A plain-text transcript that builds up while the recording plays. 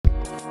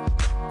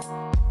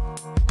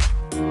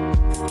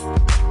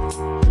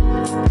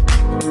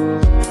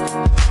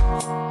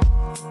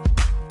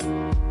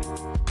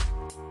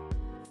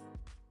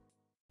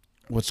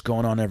What's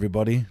going on,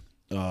 everybody?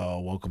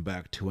 Welcome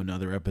back to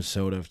another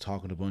episode of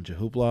Talking a Bunch of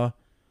Hoopla.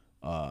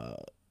 Uh,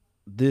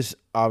 this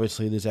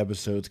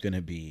episode's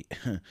gonna be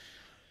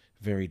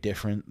very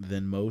different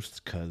than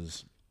most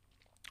because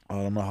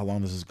I don't know how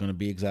long this is gonna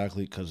be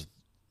exactly. Because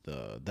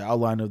the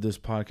outline of this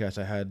podcast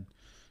I had,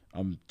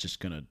 I'm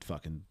just gonna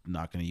fucking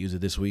not gonna use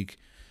it this week.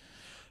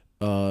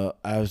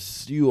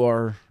 As you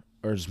are,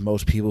 or as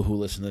most people who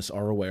listen to this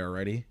are aware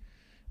already,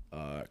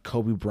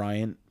 Kobe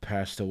Bryant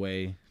passed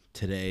away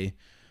today,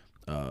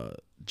 uh,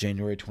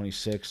 January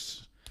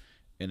 26th,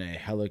 in a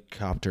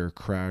helicopter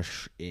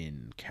crash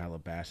in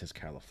Calabasas,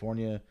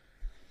 California.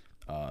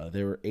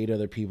 There were 8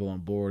 other people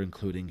on board,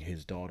 including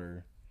his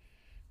daughter,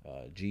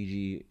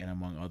 Gigi, and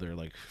among other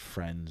like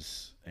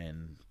friends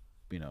and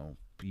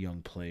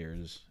young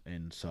players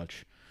and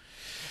such.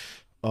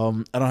 I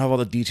don't have all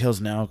the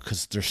details now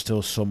because there's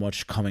still so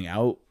much coming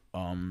out.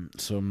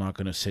 So I'm not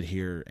gonna sit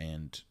here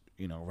and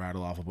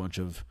rattle off a bunch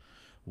of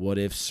what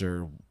ifs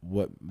or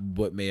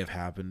what may have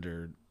happened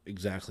or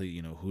exactly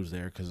who's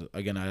there, because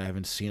again I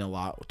haven't seen a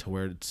lot to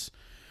where it's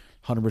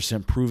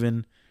 100%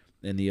 proven.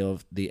 And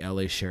the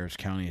LA Sheriff's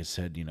County has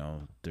said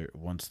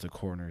once the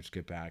coroners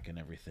get back and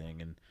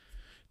everything and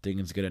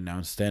things get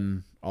announced,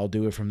 then I'll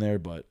do it from there.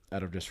 But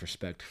out of just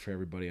respect for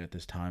everybody at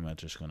this time, I'm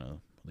just gonna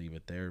leave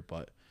it there.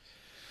 But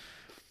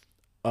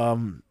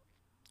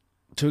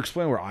to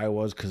explain where I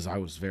was, because I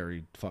was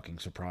very fucking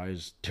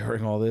surprised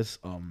during all this.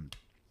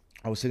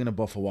 I was sitting at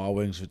Buffalo Wild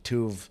Wings with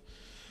two of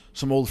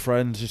some old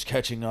friends, just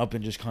catching up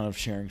and just kind of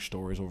sharing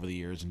stories over the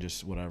years and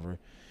just whatever.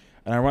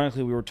 And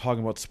ironically, we were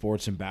talking about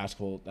sports and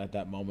basketball at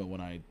that moment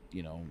when I,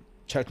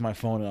 checked my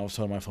phone, and all of a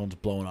sudden my phone's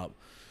blowing up.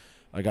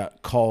 I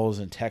got calls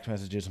and text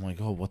messages. I'm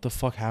like, oh, what the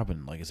fuck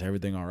happened? Like, is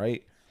everything all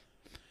right?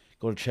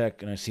 Go to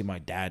check, and I see my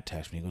dad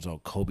text me. He goes, oh,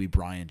 Kobe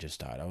Bryant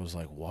just died. I was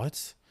like,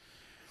 what?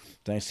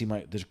 Then I see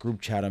this group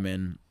chat I'm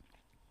in,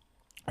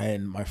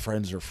 and my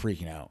friends are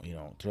freaking out.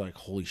 They're like,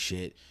 holy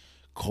shit,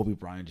 Kobe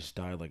Bryant just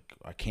died. Like,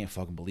 I can't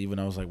fucking believe it.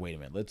 And I was like, wait a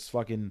minute,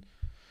 let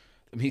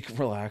me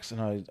relax. And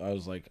I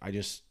was like, I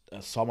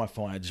saw my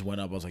phone. I just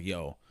went up. I was like,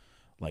 yo,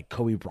 like,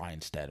 Kobe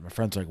Bryant's dead. And my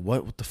friend's like,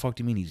 what? What the fuck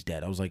do you mean he's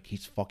dead? I was like,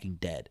 he's fucking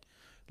dead.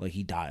 Like,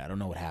 he died. I don't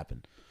know what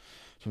happened.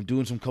 So I'm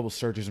doing some couple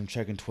searches. I'm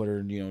checking Twitter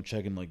and,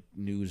 checking, like,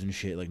 news and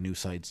shit, like, news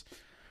sites.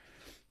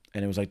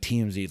 And it was like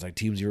TMZ. It's like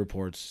TMZ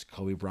reports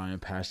Kobe Bryant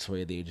passed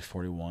away at the age of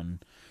 41.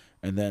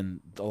 And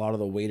then a lot of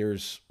the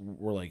waiters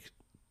were like,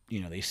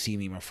 they see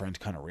me, my friends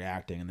kind of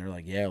reacting. And they're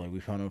like, yeah, like, we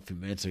found out a few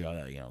minutes ago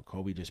that,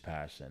 Kobe just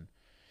passed. And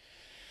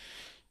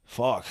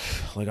fuck.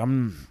 Like,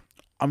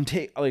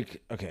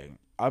 okay,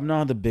 I'm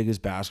not the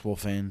biggest basketball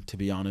fan, to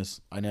be honest.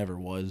 I never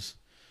was.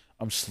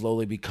 I'm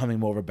slowly becoming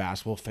more of a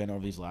basketball fan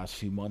over these last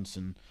few months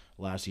and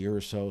last year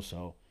or so.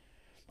 So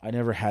I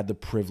never had the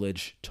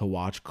privilege to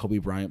watch Kobe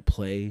Bryant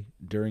play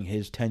during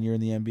his tenure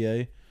in the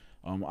NBA.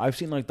 I've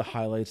seen like the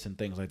highlights and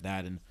things like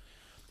that, and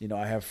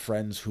I have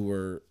friends who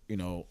are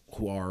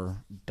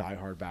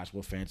diehard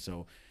basketball fans.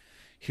 So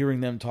hearing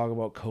them talk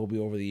about Kobe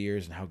over the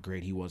years and how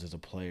great he was as a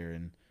player,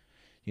 and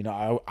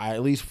I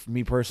at least for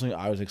me personally,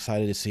 I was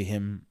excited to see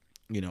him,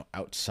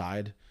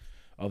 outside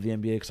of the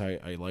NBA, because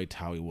I liked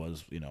how he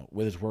was,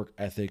 with his work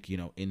ethic,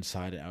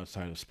 inside and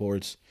outside of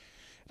sports,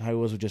 and how he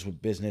was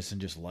with business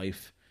and just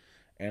life.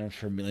 And I'm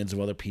sure millions of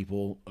other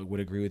people would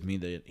agree with me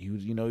that he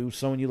was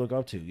someone you look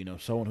up to,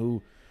 someone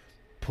who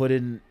put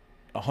in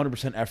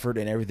 100% effort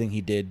in everything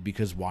he did,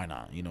 because why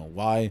not?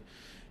 Why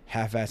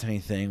half-ass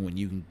anything when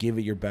you can give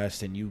it your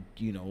best, and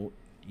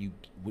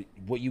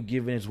what you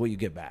give in is what you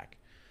get back.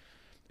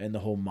 And the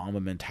whole Mamba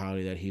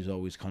mentality that he's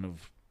always kind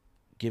of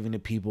giving to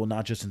people,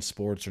 not just in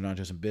sports or not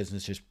just in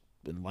business, just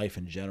in life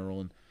in general,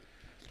 and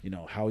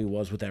how he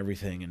was with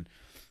everything, and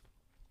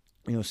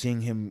seeing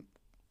him,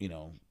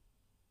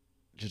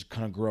 just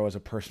kind of grow as a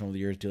person over the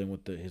years, dealing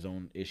with his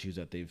own issues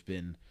that they've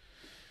been,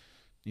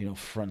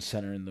 front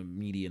center in the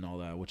media and all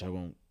that, which I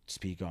won't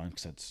speak on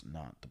because that's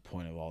not the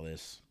point of all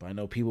this. But I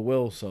know people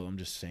will, so I'm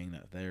just saying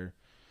that there.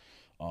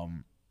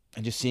 And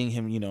just seeing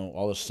him,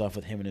 all the stuff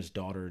with him and his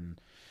daughter, and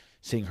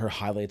seeing her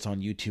highlights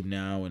on YouTube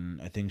now,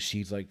 and I think she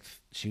was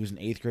in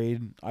 8th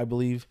grade, I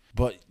believe.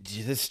 But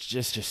this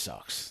just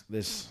sucks.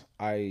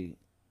 I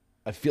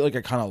feel like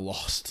I kind of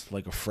lost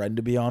like a friend,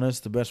 to be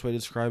honest. The best way to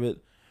describe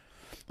it.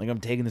 Like, I'm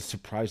taking this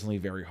surprisingly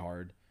very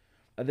hard.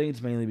 I think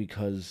it's mainly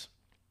because,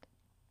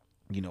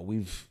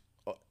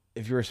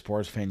 if you're a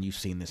sports fan, you've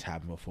seen this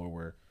happen before,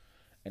 where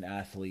an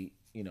athlete,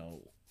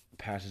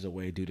 passes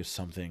away due to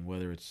something,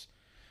 whether it's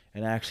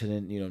an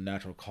accident,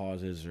 natural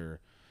causes, or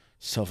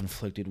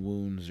self-inflicted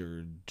wounds,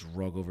 or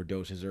drug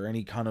overdoses, or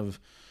any kind of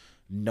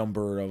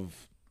number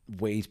of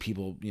ways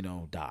people,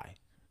 die.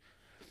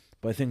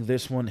 But I think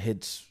this one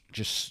hits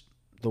just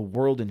the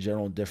world in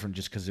general different,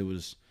 just because it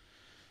was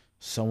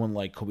someone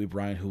like Kobe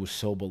Bryant, who was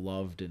so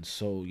beloved and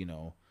so,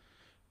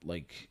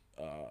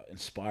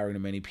 inspiring to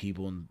many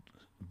people, and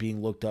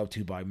being looked up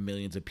to by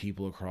millions of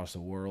people across the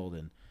world,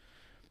 and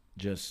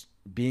just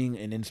being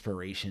an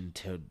inspiration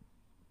to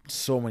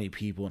so many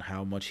people, and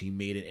how much he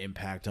made an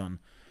impact on,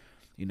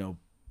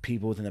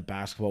 people within the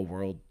basketball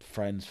world,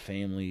 friends,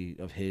 family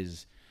of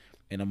his,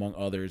 and among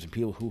others, and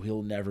people who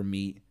he'll never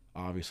meet,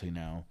 obviously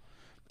now,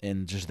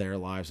 and just their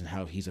lives and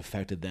how he's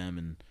affected them,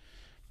 and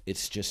it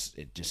just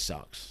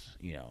sucks.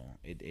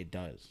 It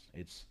does.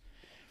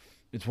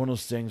 It's one of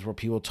those things where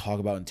people talk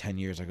about in 10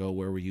 years, like, oh,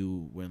 where were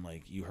you when,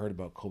 like, you heard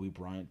about Kobe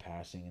Bryant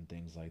passing and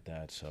things like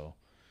that. So,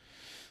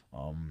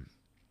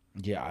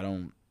 yeah, I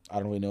don't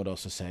really know what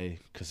else to say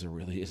because there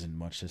really isn't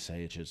much to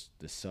say. It's just,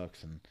 this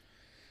sucks. And,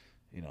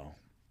 you know,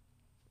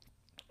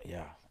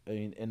 yeah. I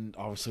mean, and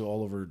obviously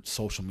all over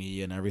social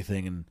media and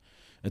everything, and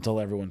it's all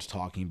everyone's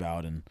talking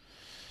about. And,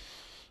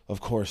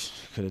 of course,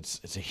 because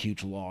it's a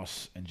huge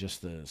loss, and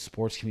just the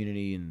sports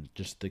community and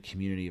just the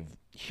community of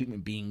human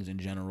beings in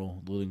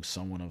general, losing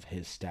someone of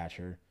his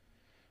stature,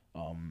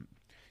 um,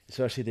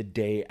 especially the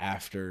day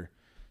after,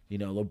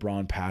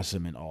 LeBron passed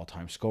him in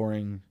all-time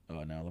scoring.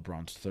 Now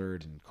LeBron's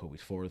third and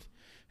Kobe's fourth.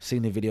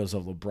 Seeing the videos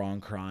of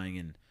LeBron crying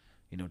and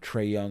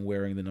Trae Young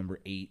wearing the number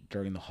 8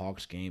 during the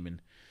Hawks game, and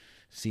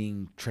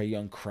seeing Trae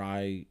Young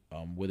cry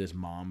with his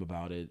mom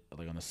about it,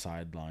 like on the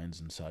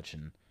sidelines and such,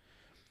 and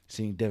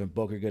seeing Devin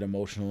Booker get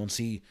emotional, and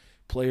see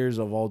players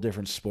of all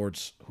different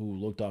sports who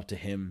looked up to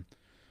him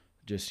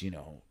just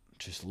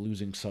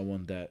losing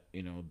someone that,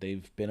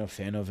 they've been a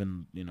fan of,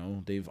 and,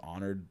 they've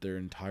honored their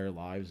entire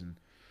lives, and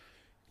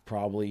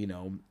probably,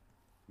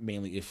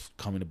 mainly if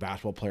coming to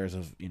basketball players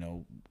of,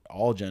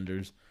 all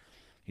genders,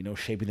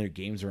 shaping their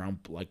games around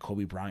like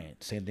Kobe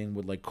Bryant. Same thing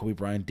with like Kobe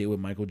Bryant did with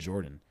Michael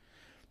Jordan.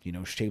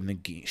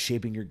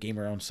 Shaping your game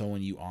around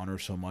someone you honor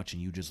so much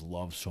and you just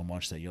love so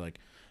much that you're like,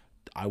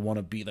 I want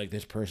to be like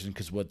this person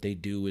because what they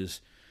do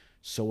is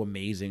so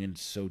amazing and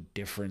so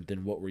different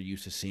than what we're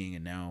used to seeing.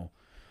 And now,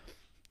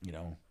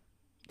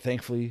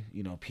 thankfully,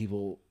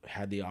 people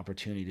had the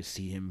opportunity to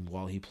see him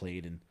while he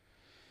played, and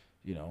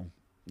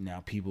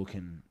now people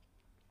can,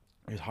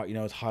 his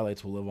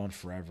highlights will live on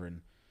forever,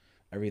 and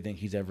everything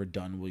he's ever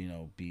done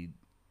will be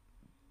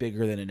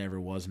bigger than it ever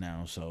was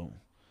now. So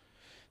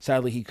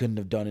sadly, he couldn't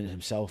have done it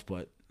himself,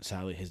 but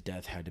sadly his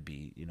death had to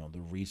be the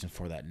reason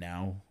for that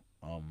now.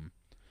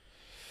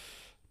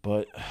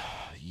 But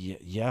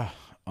yeah.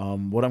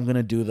 What I'm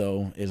gonna do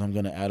though is I'm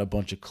gonna add a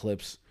bunch of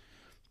clips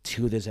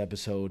to this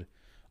episode.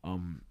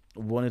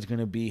 One is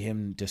gonna be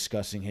him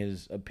discussing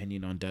his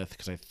opinion on death,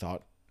 because I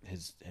thought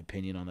his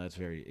opinion on that's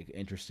very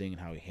interesting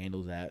and how he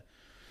handles that.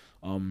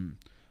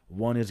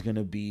 One is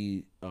gonna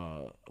be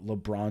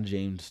LeBron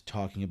James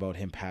talking about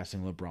him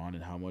passing LeBron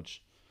and how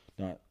much,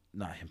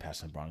 not him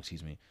passing LeBron,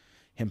 excuse me,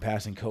 him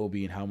passing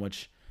Kobe, and how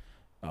much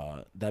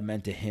that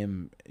meant to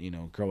him,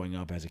 growing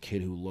up as a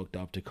kid who looked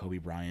up to Kobe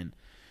Bryant,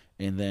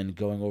 and then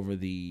going over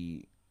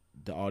the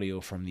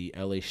audio from the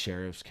LA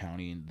Sheriff's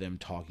County and them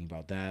talking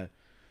about that.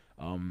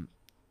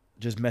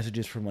 Just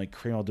messages from like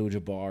Kareem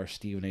Abdul-Jabbar,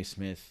 Stephen A.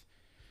 Smith,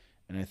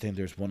 and I think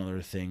there's one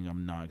other thing.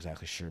 I'm not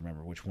exactly sure.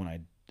 Remember which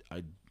one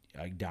I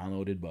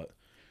downloaded, but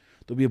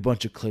there'll be a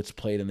bunch of clips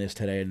played in this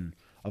today. And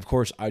of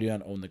course, I do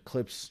not own the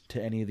clips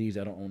to any of these.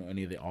 I don't own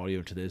any of the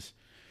audio to this.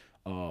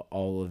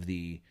 All of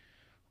the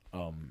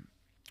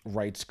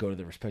rights go to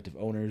the respective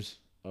owners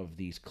of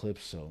these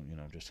clips. So,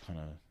 just kind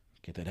of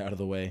get that out of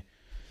the way.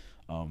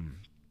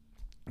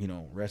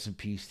 Rest in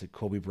peace to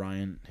Kobe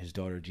Bryant, his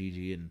daughter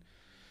Gigi, and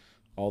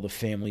all the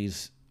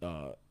families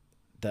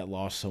that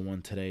lost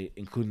someone today,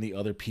 including the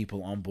other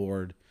people on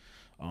board.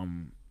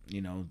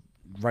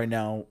 Right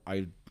now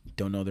I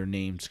don't know their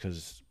names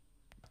because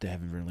they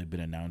haven't really been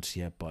announced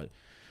yet, but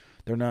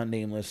they're not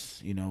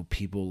nameless.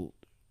 People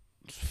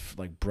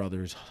like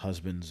brothers,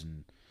 husbands,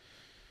 and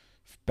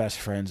best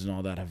friends and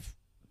all that have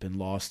been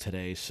lost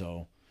today.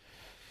 So,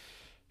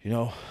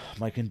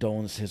 my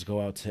condolences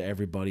go out to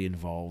everybody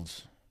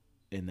involved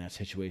in that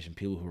situation.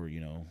 People who are,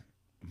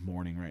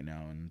 mourning right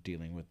now and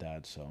dealing with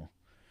that. So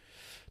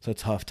it's a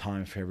tough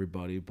time for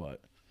everybody,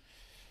 but,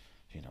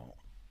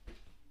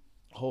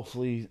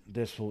 hopefully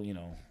this will,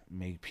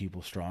 make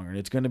people stronger. And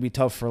it's going to be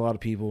tough for a lot of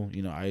people.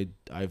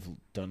 I've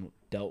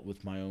dealt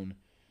with my own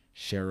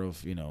share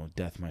of,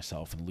 death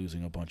myself and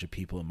losing a bunch of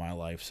people in my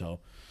life.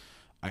 So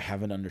I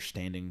have an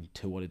understanding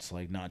to what it's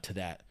like, not to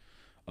that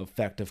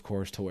effect, of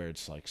course, to where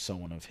it's like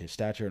someone of his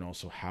stature and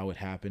also how it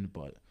happened,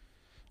 but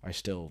I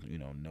still,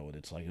 know what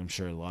it's like. I'm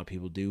sure a lot of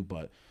people do,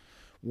 but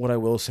what I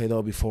will say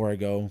though before I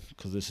go,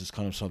 because this is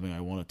kind of something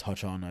I want to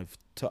touch on. I've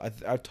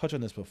touched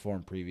on this before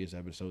in previous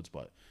episodes,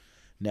 but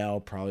now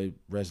probably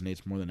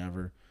resonates more than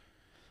ever.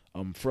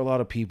 For a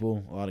lot of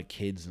people, a lot of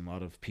kids, and a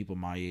lot of people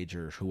my age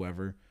or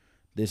whoever,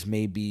 this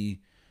may be,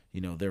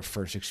 their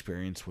first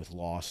experience with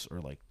loss or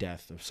like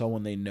death of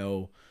someone they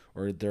know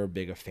or they're a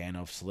big a fan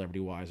of, celebrity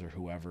wise or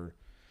whoever.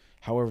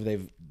 However,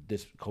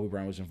 Kobe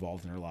Bryant was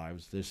involved in their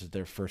lives. This is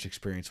their first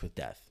experience with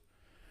death.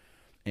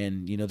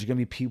 And, there's going to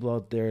be people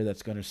out there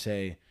that's going to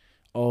say,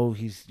 oh,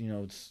 he's,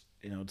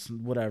 it's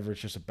whatever. It's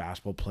just a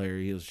basketball player.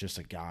 He was just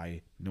a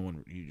guy.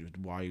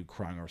 Why are you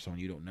crying over someone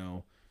you don't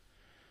know?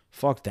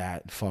 Fuck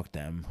that. Fuck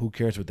them. Who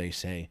cares what they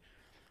say?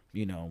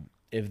 No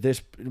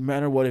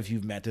matter what, if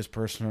you've met this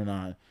person or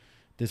not,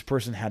 this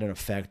person had an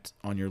effect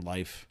on your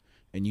life,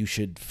 and you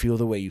should feel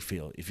the way you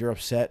feel. If you're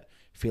upset,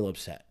 feel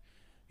upset.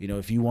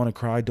 If you want to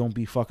cry, don't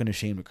be fucking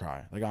ashamed to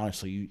cry. Like,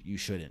 honestly, you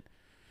shouldn't.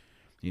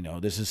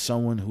 This is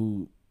someone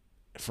who,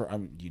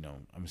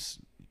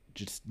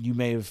 you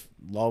may have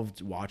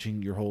loved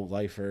watching your whole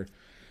life, or,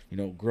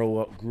 grew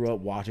up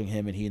watching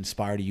him, and he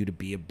inspired you to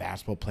be a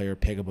basketball player,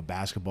 pick up a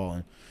basketball,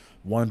 and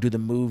want to do the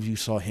moves you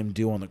saw him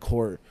do on the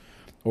court,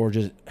 or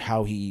just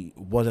how he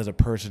was as a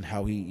person,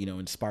 how he,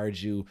 inspired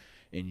you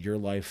in your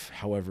life,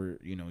 however,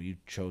 you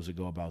chose to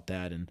go about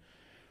that. And,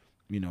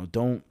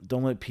 don't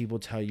let people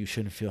tell you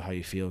shouldn't feel how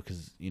you feel,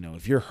 because,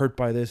 if you're hurt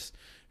by this,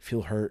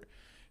 feel hurt,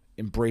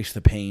 embrace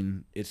the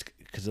pain. It's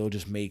because it'll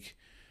just make,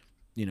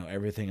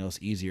 everything else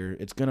easier.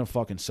 It's gonna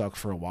fucking suck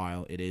for a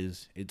while.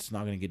 It's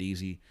not gonna get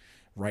easy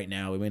right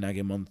now. It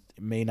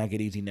may not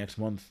get easy next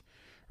month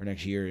or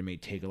next year. It may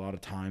take a lot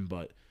of time,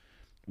 but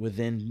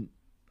within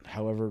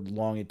however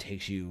long it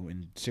takes you,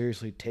 and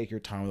seriously, take your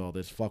time with all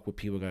this. Fuck what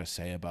people gotta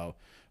say about,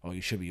 oh,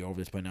 you should be over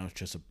this by now.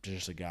 It's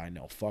just a guy.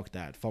 No, fuck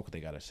that. Fuck what they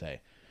gotta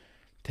say.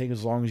 Take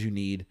as long as you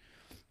need.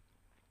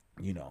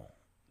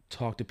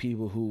 Talk to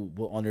people who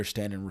will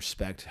understand and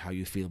respect how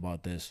you feel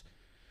about this.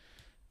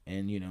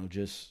 And,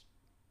 just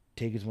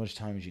take as much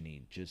time as you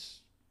need.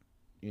 Just,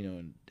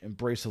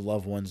 embrace the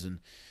loved ones and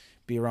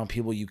be around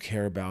people you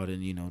care about.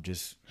 And,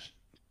 just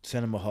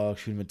send them a hug,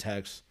 shoot them a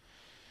text.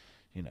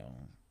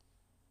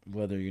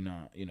 Whether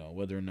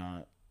or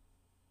not,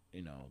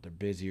 they're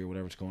busy or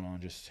whatever's going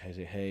on, just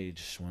say, hey,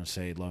 just want to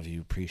say love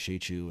you,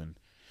 appreciate you. And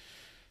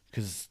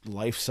because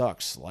life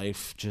sucks.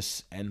 Life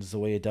just ends the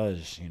way it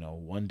does.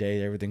 One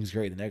day everything's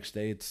great. The next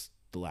day it's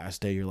the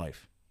last day of your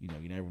life. You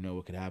never know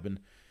what could happen.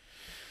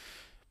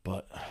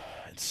 But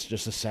it's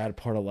just a sad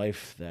part of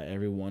life that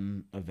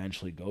everyone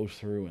eventually goes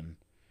through. And,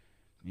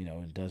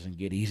 it doesn't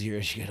get easier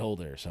as you get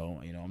older.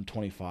 So, I'm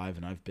 25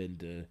 and I've been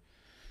to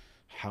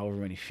however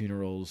many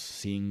funerals,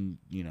 seeing,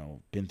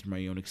 been through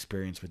my own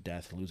experience with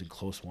death, losing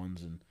close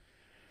ones, and,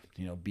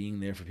 being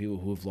there for people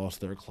who have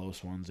lost their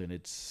close ones. And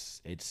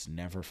it's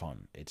never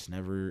fun. It's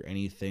never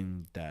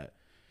anything that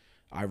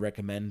I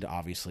recommend,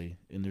 obviously.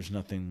 And it's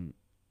nothing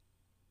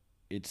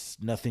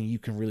you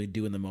can really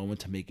do in the moment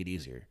to make it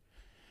easier.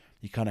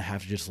 You kind of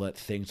have to just let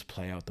things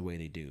play out the way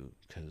they do,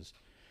 because,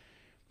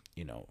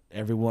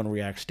 everyone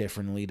reacts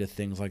differently to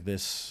things like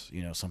this.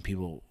 Some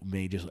people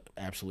may just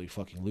absolutely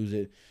fucking lose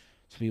it.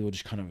 Some people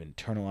just kind of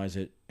internalize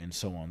it, and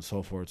so on and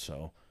so forth.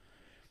 So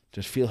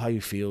just feel how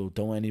you feel.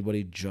 Don't let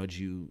anybody judge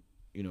you,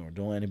 or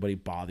don't let anybody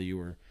bother you,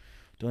 or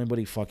don't let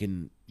anybody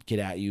fucking get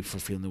at you for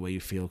feeling the way you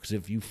feel. Because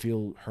if you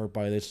feel hurt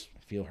by this,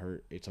 feel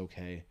hurt. It's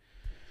okay.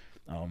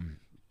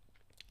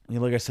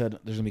 Like I said,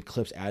 there's going to be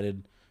clips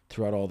added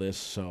throughout all this.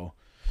 So,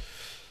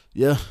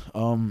 yeah.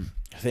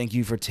 Thank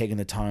you for taking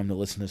the time to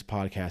listen to this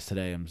podcast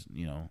today.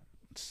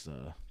 It's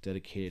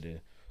dedicated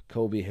to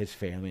Kobe, his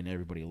family, and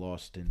everybody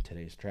lost in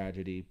today's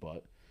tragedy.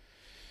 But,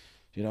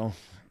 I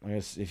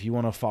guess if you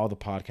want to follow the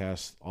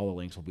podcast, all the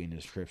links will be in the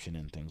description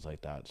and things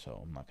like that.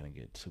 So I'm not going to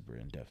get super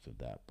in-depth with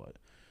that. But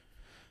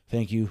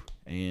thank you.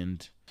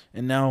 And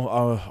now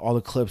all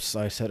the clips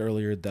I said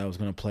earlier that I was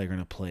going to play are going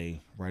to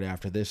play right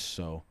after this.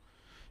 So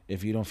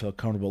if you don't feel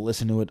comfortable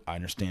listening to it, I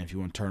understand if you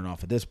want to turn it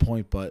off at this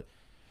point. But,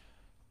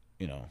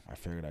 I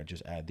figured I'd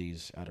just add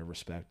these out of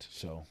respect.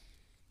 So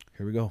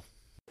here we go.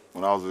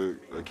 When I was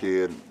a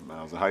kid, when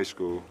I was in high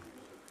school,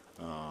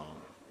 I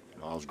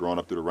was growing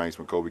up through the ranks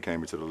when Kobe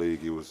came into the league.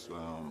 He was,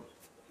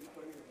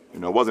 it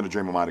wasn't a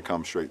dream of mine to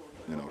come straight,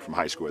 from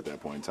high school at that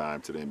point in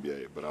time to the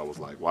NBA. But I was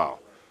like, wow,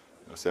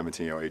 a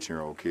 17-year-old,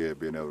 18-year-old kid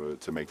being able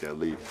to make that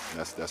leap,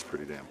 that's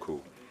pretty damn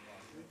cool.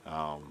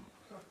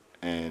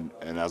 And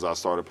as I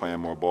started playing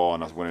more ball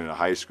and I went into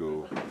high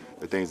school,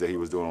 the things that he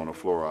was doing on the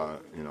floor, I,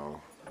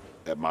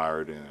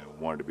 admired and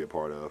wanted to be a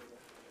part of.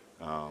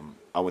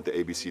 I went to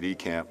ABCD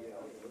camp.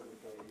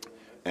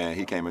 And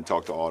he came and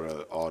talked to all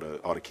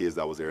the kids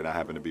that was there, and I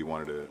happened to be one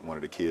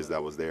of the kids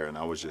that was there, and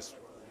I was just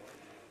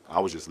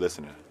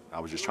listening. I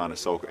was just trying to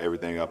soak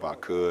everything up I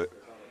could,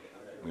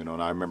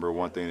 And I remember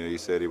one thing that he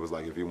said. He was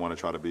like, if you want to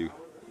try to be,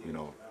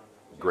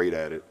 great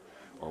at it,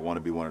 or want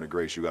to be one of the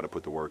greats, you got to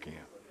put the work in.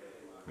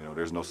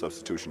 There's no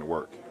substitution to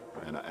work.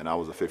 And I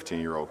was a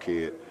 15-year-old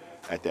kid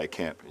at that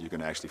camp. You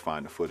can actually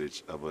find the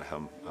footage of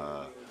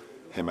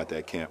him at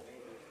that camp.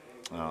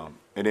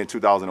 And in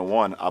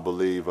 2001, I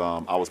believe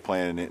I was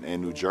playing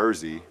in New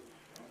Jersey,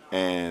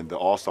 and the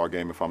All-Star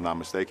game, if I'm not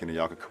mistaken, and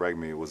y'all can correct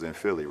me, was in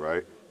Philly,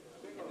 right?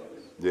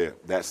 Yeah,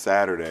 that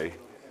Saturday,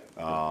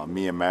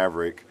 me and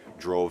Maverick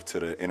drove to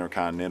the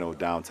Intercontinental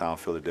downtown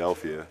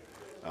Philadelphia,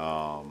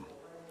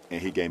 and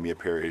he gave me a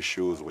pair of his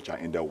shoes, which I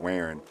ended up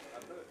wearing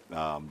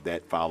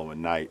that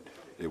following night.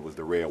 It was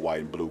the red, white,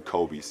 and blue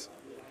Kobe's.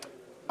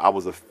 I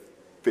was a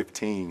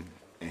 15,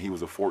 and he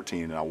was a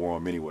 14, and I wore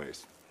them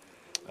anyways.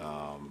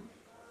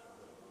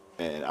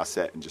 And I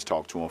sat and just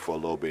talked to him for a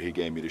little bit. He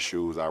gave me the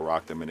shoes. I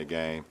rocked them in the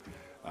game.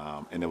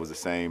 And it was the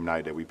same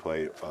night that we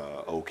played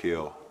Oak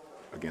Hill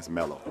against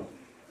Melo.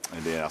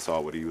 And then I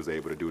saw what he was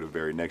able to do the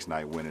very next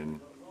night,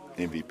 winning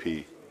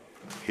MVP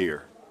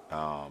here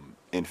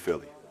in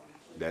Philly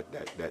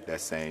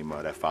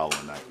that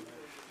following night.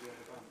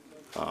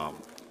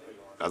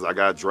 as I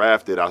got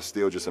drafted, I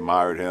still just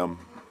admired him.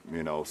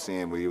 You know,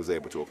 seeing what he was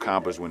able to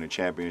accomplish, winning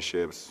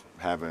championships,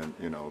 having,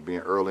 you know, being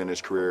early in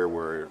his career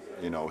where,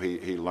 you know,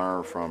 he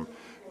learned from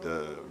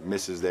the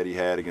misses that he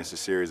had against the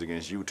series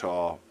against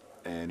Utah,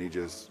 and he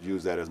just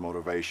used that as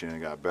motivation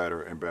and got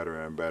better and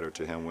better and better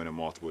to him winning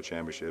multiple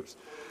championships,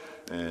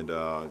 and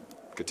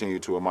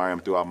continued to admire him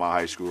throughout my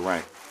high school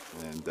rank.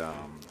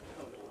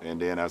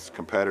 And then as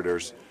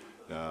competitors,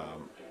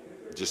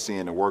 just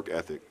seeing the work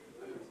ethic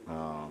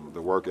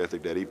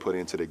that he put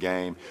into the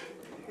game.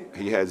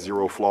 He had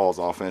zero flaws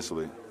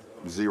offensively,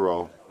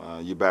 zero.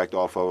 You backed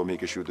off of him, he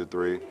could shoot the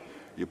three.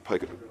 You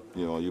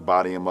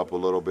body him up a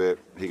little bit,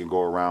 he can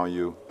go around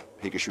you.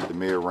 He can shoot the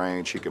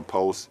mid-range, he can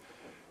post,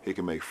 he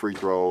can make free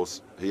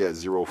throws. He had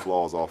zero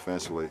flaws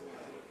offensively.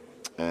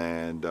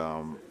 And,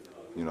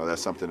 you know,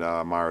 that's something that I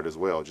admired as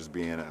well, just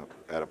being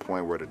at a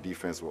point where the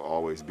defense will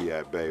always be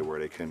at bay, where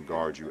they couldn't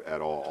guard you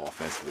at all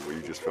offensively, where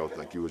you just felt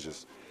like you was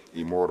just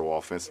immortal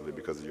offensively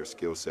because of your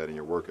skill set and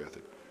your work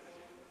ethic.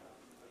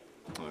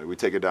 We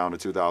take it down to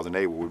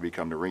 2008 where we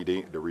become the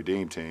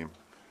Redeem team,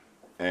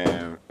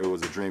 and it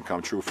was a dream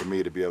come true for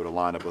me to be able to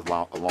line up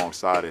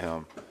alongside of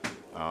him.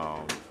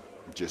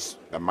 Just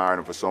admiring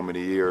him for so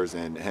many years,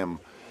 and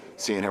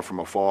seeing him from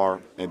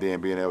afar, and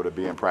then being able to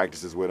be in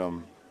practices with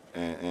him,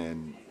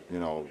 and you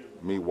know,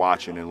 me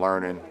watching and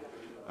learning.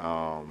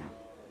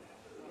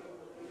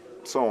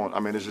 So on.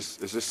 I mean, it's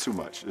just too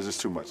much. It's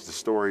just too much. The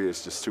story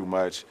is just too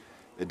much.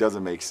 It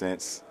doesn't make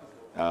sense.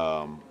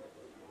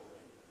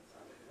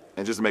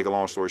 And just to make a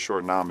long story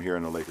short, now I'm here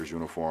in the Lakers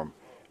uniform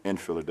in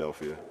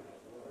Philadelphia,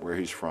 where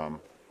he's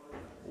from,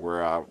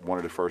 where one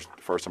of the first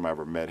time I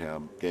ever met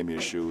him, gave me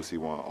his shoes, he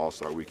won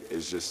All-Star Week.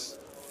 It's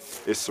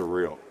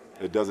surreal.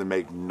 It doesn't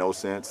make no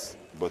sense,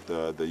 but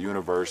the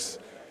universe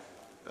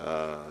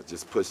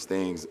just puts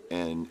things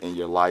in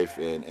your life,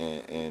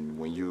 and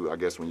when you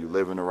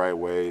live in the right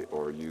way,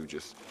 or you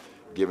just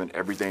giving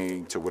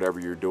everything to whatever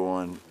you're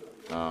doing,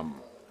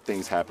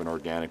 things happen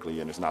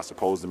organically, and it's not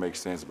supposed to make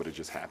sense, but it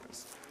just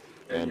happens.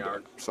 And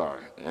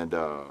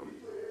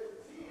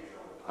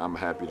I'm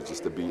happy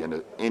to be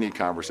in any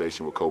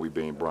conversation with Kobe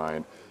Bean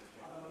Bryant,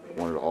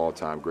 one of the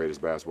all-time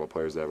greatest basketball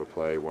players to ever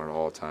play, one of the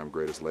all-time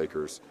greatest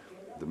Lakers.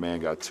 The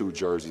man got 2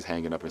 jerseys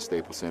hanging up in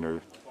Staples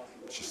Center.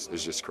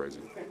 It's just crazy.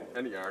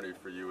 Any irony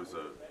for you as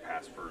a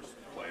pass-first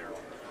player?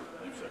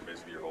 You've said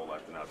basically your whole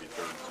life to not be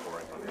third in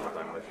scoring on the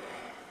all-time list.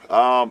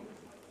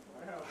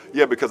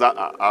 Yeah, because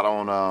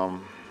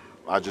I've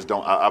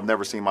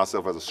never seen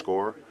myself as a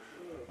scorer.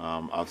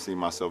 I've seen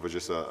myself as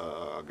just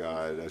a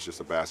guy that's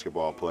just a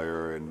basketball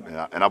player,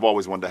 and I've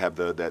always wanted to have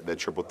that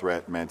triple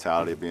threat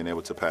mentality of being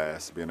able to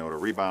pass, being able to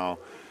rebound,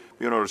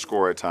 being able to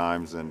score at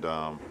times, and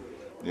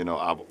you know,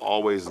 I've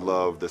always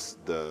loved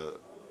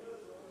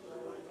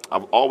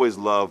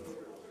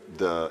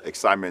the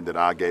excitement that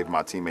I gave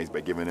my teammates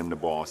by giving them the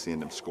ball and seeing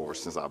them score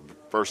since I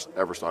first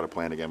ever started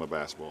playing the game of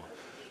basketball.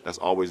 That's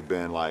always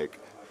been like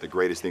the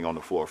greatest thing on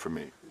the floor for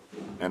me,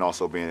 and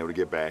also being able to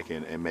get back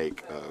and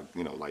make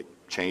you know, like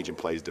changing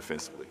plays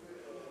defensively.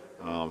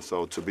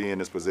 So to be in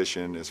this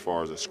position as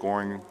far as a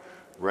scoring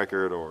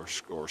record or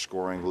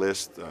scoring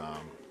list,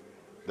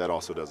 that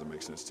also doesn't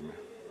make sense to me.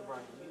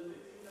 Bryant,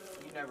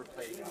 you never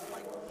played against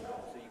Michael, so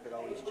you could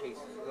always chase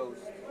his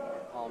ghost,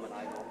 call him an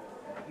idol.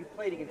 You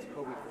played against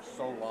Kobe for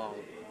so long.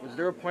 Was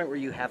there a point where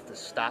you have to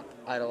stop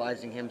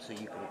idolizing him so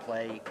you can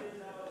play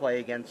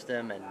against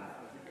him and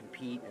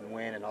compete and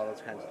win and all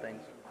those kinds of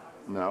things?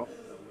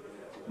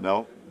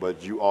 No,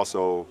 but you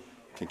also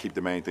can keep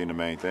the main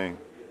thing.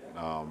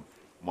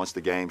 Once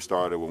the game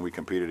started, when we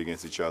competed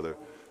against each other,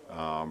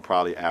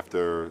 probably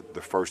after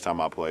the first time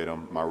I played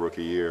him, my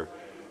rookie year,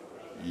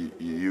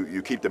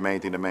 you keep the main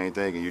thing,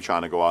 and you're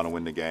trying to go out and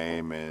win the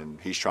game, and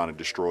he's trying to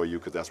destroy you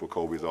because that's what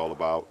Kobe's all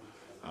about.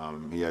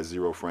 He has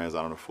 0 friends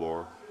out on the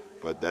floor,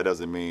 but that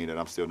doesn't mean that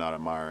I'm still not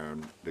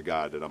admiring the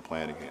guy that I'm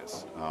playing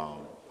against.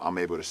 I'm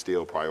able to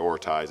still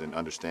prioritize and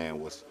understand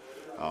what's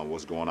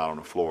going on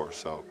the floor.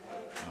 So,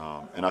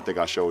 and I think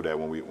I showed that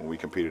when we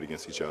competed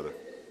against each other.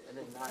 And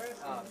then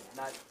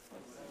not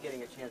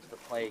getting a chance to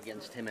play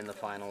against him in the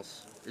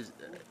finals.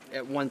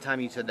 At one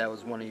time you said that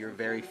was one of your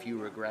very few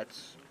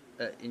regrets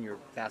in your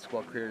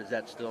basketball career. Does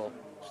that still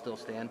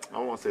stand? I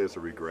won't say it's a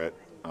regret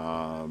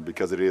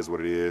because it is what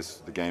it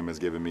is. The game has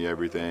given me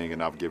everything,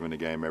 and I've given the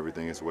game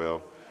everything as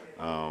well.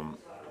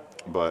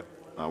 But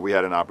we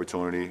had an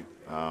opportunity.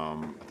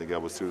 I think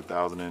that was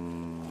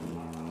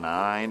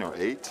 2009 or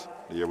 8.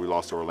 The year we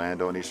lost to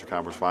Orlando in the Eastern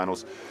Conference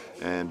Finals,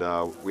 and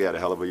we had a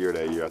hell of a year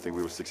that year. I think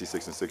we were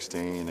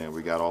 66-16, and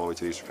we got all the way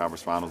to the Eastern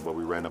Conference Finals, but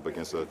we ran up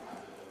against a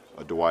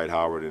Dwight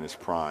Howard in his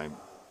prime,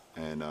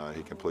 and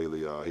he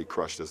completely he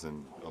crushed us,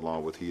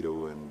 along with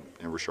Hito and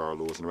Rashard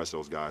Lewis and the rest of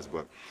those guys.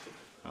 But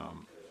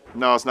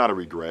no, it's not a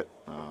regret.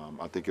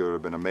 I think it would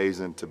have been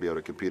amazing to be able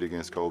to compete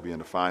against Kobe in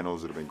the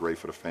finals. It would have been great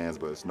for the fans,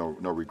 but it's no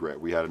regret.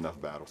 We had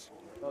enough battles.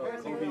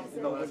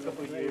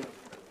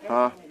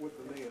 Huh?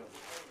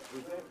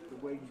 Was that the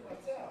way you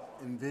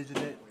envisioned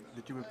it,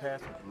 that you would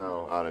pass it?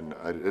 No, I didn't.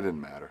 It didn't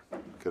matter.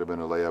 It could have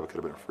been a layup. It could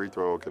have been a free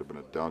throw. It could have been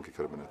a dunk. It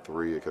could have been a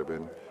 3. It could have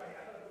been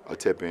a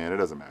tip in. It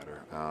doesn't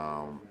matter.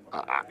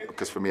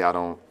 Because for me, I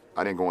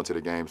didn't go into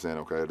the game saying,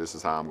 okay, this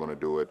is how I'm going to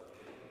do it.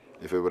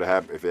 If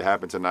it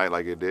happened tonight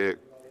like it did,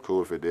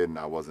 cool. If it didn't,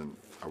 I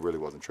really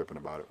wasn't tripping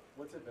about it.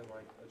 What's it been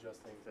like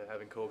adjusting to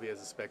having Kobe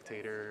as a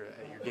spectator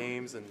at your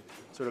games and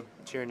sort of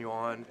cheering you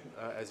on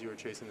as you were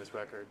chasing this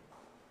record?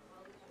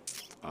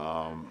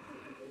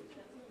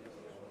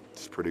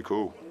 It's pretty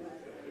cool.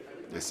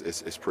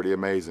 It's pretty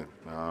amazing.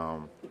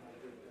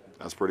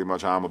 That's pretty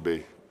much how I'm gonna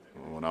be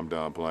when I'm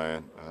done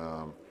playing.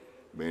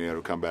 Being able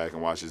to come back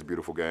and watch this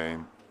beautiful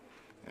game,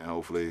 and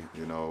hopefully,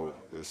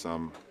 there's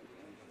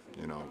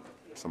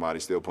somebody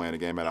still playing the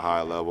game at a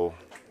high level.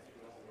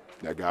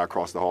 That guy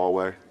across the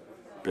hallway,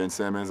 Ben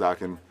Simmons, I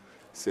can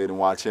sit and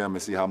watch him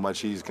and see how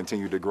much he's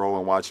continued to grow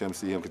and watch him,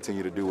 see him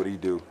continue to do what he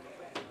do,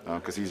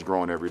 because he's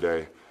growing every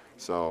day.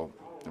 So,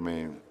 I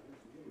mean,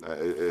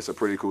 it's a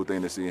pretty cool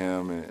thing to see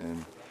him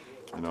and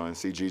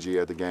see Gigi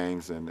at the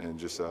games and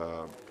just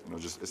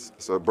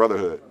it's a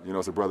brotherhood.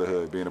 It's a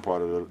brotherhood being a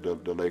part of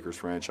the Lakers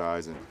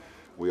franchise, and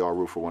we all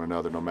root for one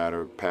another, no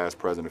matter past,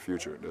 present, or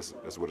future.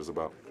 That's what it's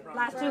about.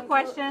 Last two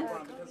questions.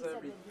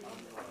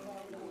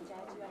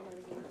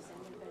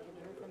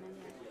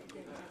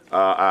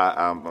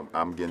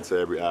 I'm getting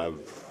to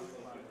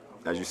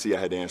as you see, I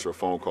had to answer a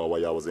phone call while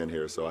y'all was in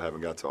here, so I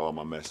haven't got to all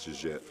my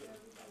messages yet.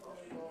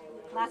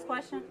 Last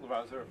question.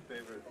 LeBron, is there a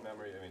favorite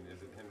memory? I mean,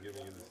 is it him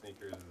giving you the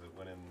sneakers? Is it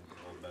winning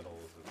gold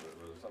medals? Was there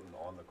something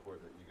on the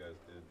court that you guys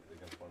did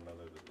against one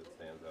another that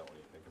stands out when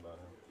you think about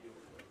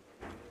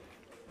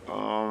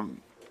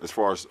him? As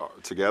far as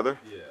together?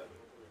 Yeah,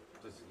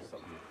 just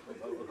something.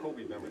 A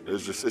Kobe memory.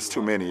 It's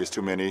too many. It's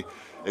too many.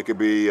 It could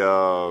be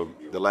the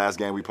last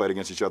game we played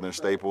against each other in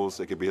Staples.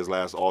 It could be his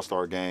last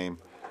All-Star game.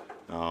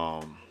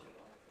 Right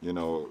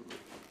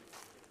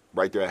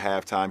there at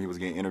halftime, he was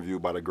getting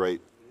interviewed by the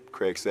great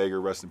Craig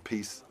Sager, rest in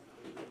peace.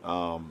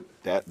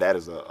 That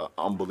is an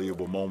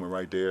unbelievable moment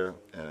right there,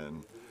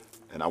 and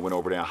I went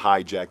over there and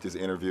hijacked his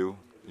interview.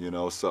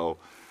 So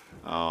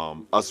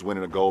us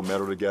winning a gold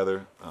medal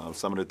together,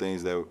 some of the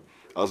things that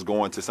us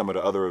going to some of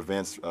the other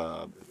events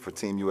for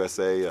Team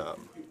USA,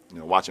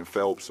 watching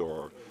Phelps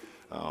or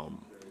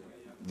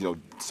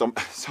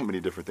so many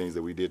different things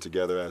that we did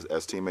together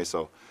as teammates.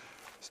 So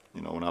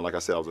like I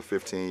said, I was a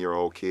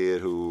 15-year-old kid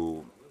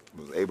who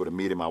was able to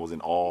meet him. I was in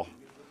awe.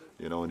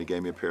 And he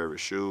gave me a pair of his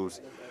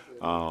shoes.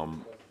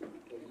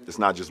 It's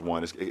not just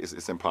one.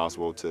 It's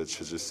impossible to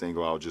just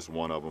single out just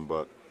one of them,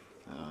 but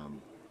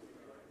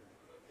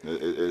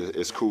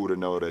it's cool to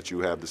know that you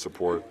have the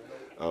support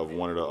of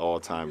one of the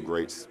all-time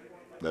greats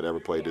that ever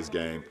played this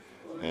game,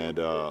 and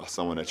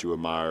someone that you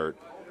admired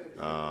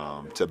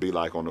to be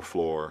like on the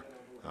floor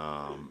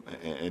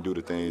and do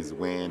the things,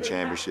 win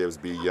championships,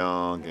 be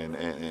young,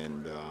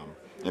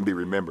 and be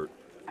remembered.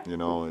 You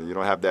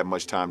don't have that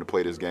much time to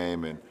play this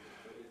game, and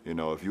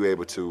if you're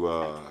able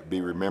to be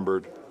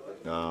remembered,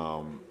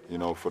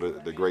 for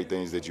the great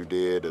things that you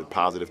did, the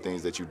positive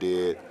things that you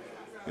did,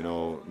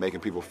 making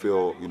people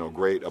feel,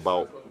 great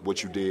about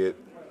what you did,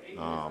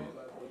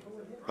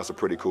 that's a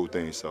pretty cool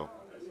thing. So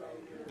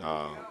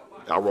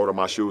I wrote on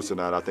my shoes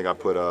tonight. I think I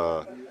put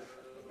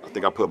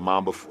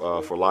Mamba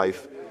for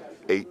life,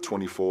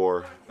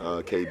 824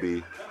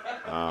 KB,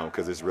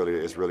 because it's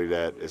really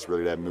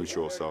that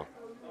mutual. So.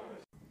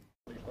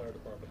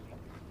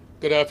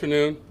 Good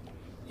afternoon.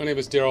 My name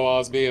is Darrell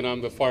Osby, and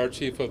I'm the fire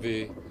chief of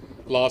the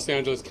Los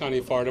Angeles County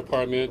Fire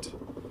Department.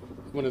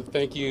 I want to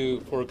thank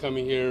you for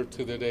coming here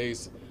to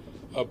today's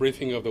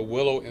briefing of the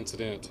Willow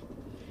incident.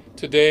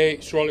 Today,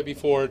 shortly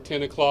before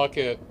 10 o'clock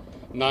at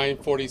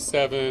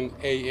 9:47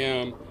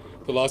 a.m.,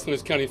 the Los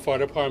Angeles County Fire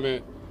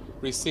Department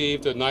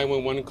received a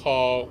 911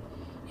 call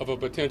of a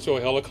potential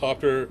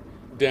helicopter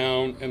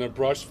down in a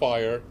brush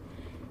fire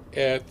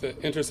at the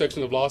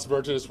intersection of Los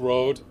Virgenes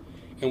Road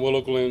and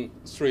Willow Glen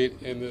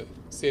Street in the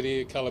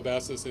city of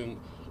Calabasas in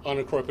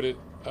unincorporated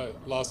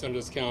Los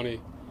Angeles County.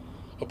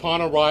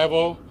 Upon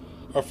arrival,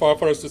 our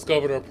firefighters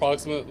discovered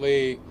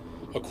approximately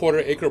a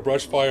quarter-acre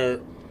brush fire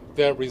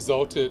that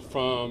resulted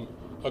from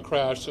a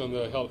crash on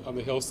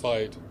the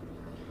hillside.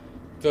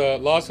 The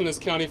Los Angeles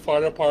County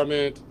Fire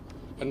Department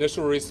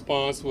initial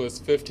response was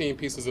 15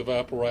 pieces of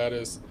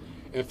apparatus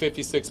and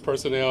 56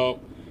 personnel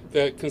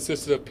that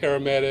consisted of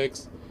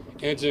paramedics,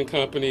 engine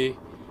company,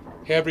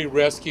 heavy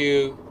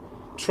rescue,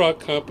 truck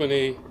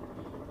company,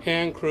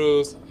 hand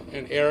crews,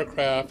 and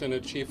aircraft, and a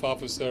chief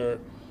officer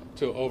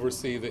to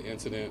oversee the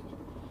incident.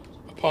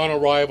 Upon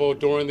arrival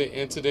during the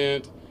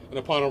incident and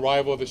upon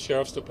arrival of the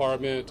Sheriff's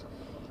Department,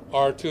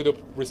 our two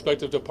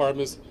respective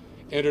departments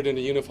entered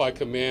into unified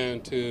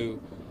command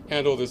to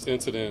handle this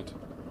incident.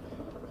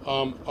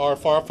 Our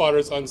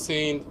firefighters on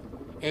scene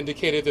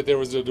indicated that there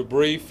was a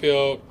debris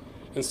field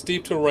and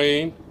steep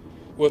terrain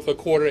with a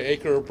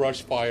quarter-acre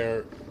brush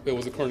fire that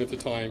was occurring at the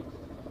time.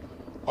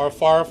 Our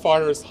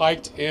firefighters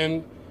hiked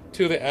in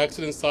to the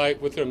accident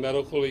site with their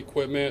medical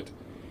equipment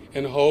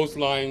and hose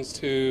lines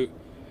to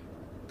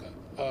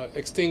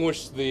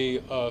extinguish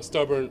the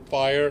stubborn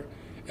fire,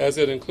 as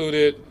it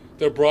included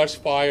the brush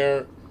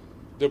fire,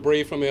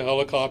 debris from a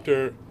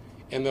helicopter,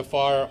 and the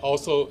fire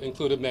also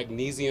included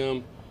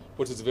magnesium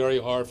which is very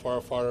hard for our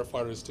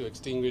firefighters to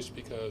extinguish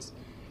because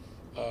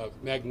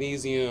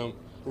magnesium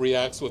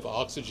reacts with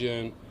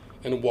oxygen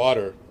and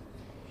water.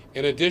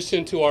 In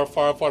addition to our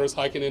firefighters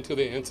hiking into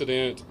the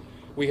incident,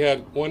 we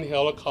had one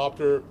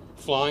helicopter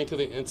flying to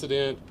the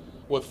incident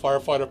with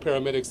firefighter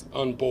paramedics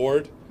on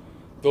board.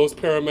 Those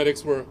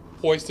paramedics were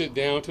hoisted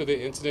down to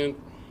the incident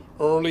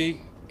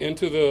early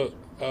into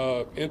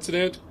the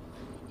incident.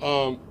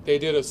 They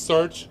did a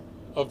search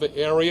of the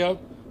area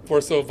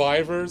for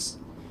survivors.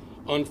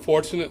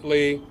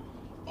 Unfortunately,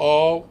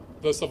 all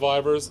the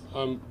survivors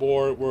on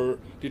board were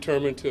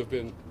determined to have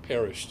been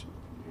perished.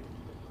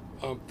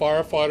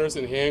 Firefighters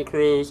and hand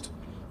crews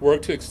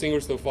worked to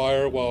extinguish the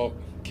fire while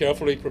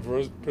carefully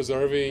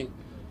preserving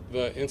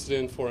the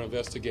incident for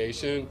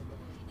investigation.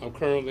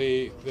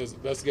 Currently, the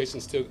investigation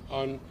is still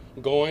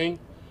ongoing.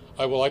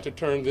 I would like to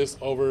turn this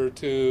over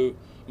to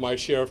my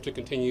sheriff to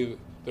continue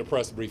the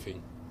press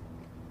briefing.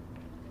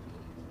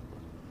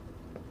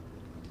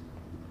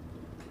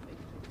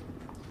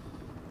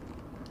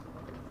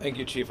 Thank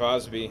you, Chief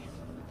Osby.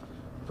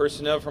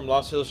 Personnel from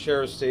Los Hills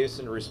Sheriff's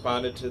Station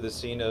responded to the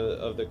scene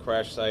of the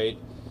crash site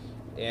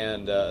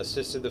and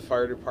assisted the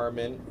fire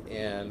department,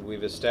 and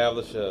we've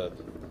established a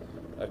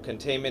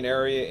containment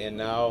area, and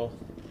now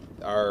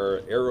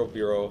our Aero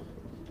Bureau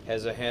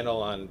has a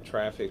handle on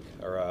traffic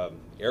or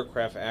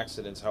aircraft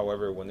accidents.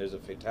 However, when there's a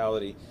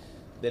fatality,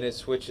 then it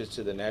switches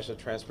to the National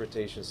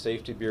Transportation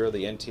Safety Bureau,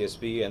 the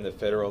NTSB, and the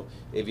Federal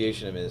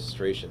Aviation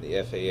Administration,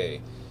 the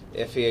FAA.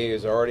 FAA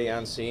is already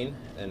on scene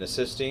and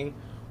assisting.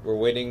 We're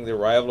waiting the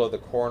arrival of the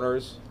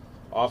coroner's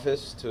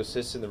office to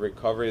assist in the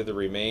recovery of the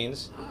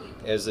remains.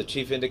 As the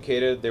chief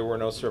indicated, there were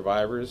no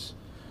survivors.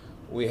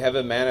 We have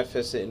a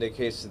manifest that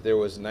indicates that there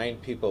was 9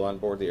 people on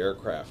board the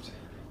aircraft,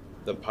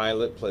 the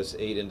pilot plus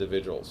 8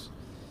 individuals.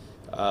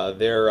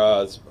 There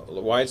is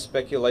wide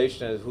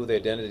speculation as to who the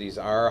identities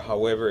are.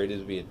 However, it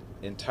is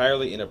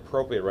entirely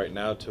inappropriate right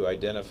now to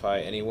identify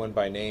anyone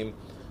by name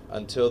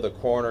until the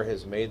coroner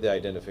has made the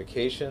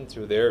identification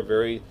through their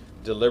very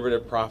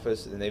deliberative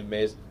process, and they've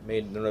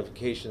made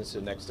notifications to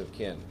next of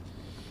kin.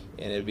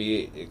 And it'd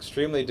be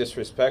extremely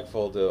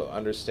disrespectful to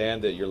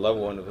understand that your loved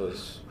one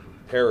was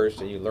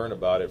perished and you learn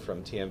about it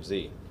from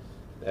TMZ.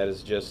 That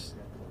is just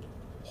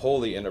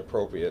wholly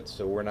inappropriate,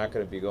 so we're not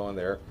going to be going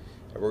there.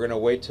 We're going to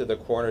wait till the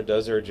coroner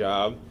does their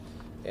job,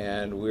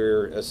 and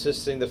we're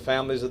assisting the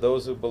families of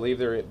those who believe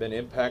they've been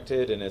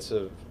impacted, and it's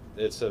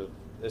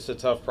a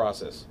tough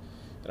process.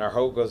 And our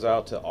hope goes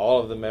out to all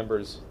of the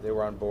members that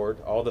were on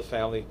board, all the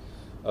family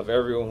of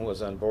everyone who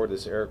was on board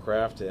this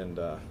aircraft, and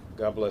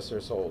God bless their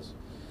souls.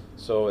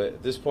 So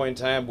at this point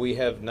in time, we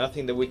have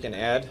nothing that we can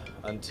add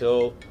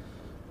until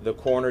the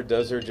coroner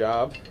does their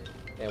job,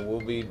 and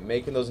we'll be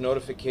making those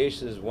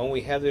notifications when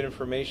we have the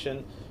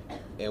information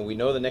and we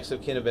know the next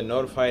of kin have been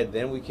notified.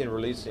 Then we can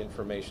release the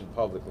information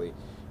publicly,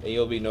 and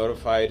you'll be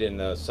notified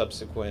in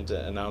subsequent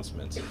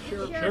announcements.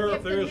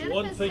 Sheriff, there is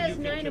one thing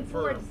you can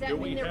confirm. Do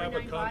we have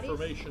a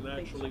confirmation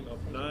actually of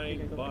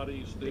 9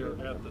 bodies there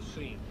at the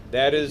scene?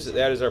 That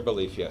is our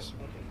belief, yes.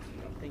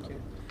 Thank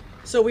you.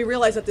 So we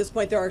realize at this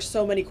point there are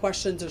so many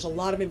questions. There's a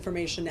lot of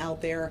information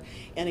out there,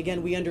 and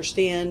again, we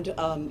understand.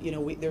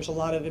 There's a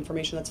lot of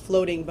information that's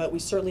floating, but we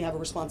certainly have a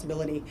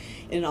responsibility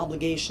and an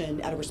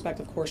obligation, out of respect,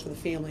 of course, for the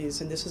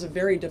families. And this is a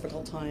very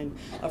difficult time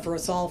for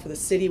us all, for the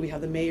city. We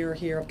have the mayor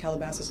here of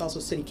Calabasas, also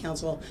City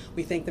Council.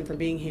 We thank them for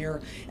being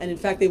here. And in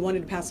fact, they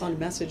wanted to pass on a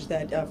message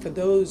that for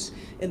those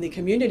in the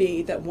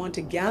community that want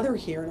to gather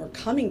here and are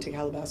coming to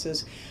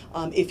Calabasas,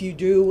 if you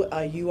do,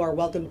 you are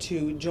welcome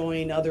to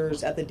join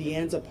others at the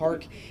Dianza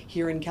Park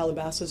here in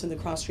Calabasas, and the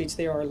cross streets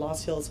there are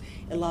Los Hills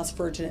and Las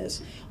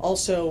Virgenes.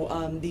 Also,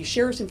 the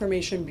Sheriff's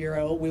Information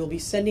Bureau will be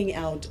sending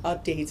out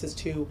updates as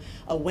to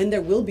when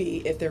there will be,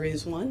 if there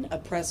is one, a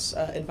press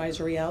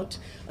advisory out,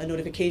 a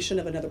notification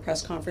of another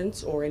press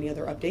conference or any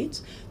other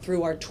updates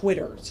through our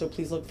Twitter. So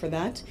please look for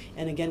that.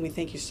 And again, we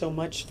thank you so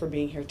much for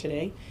being here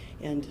today.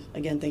 And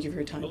again, thank you for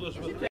your time.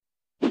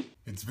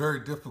 It's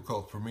very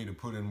difficult for me to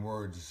put in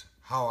words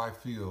how I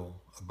feel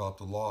about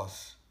the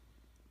loss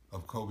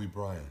of Kobe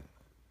Bryant.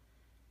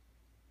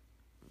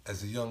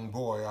 As a young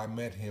boy, I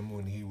met him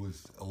when he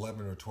was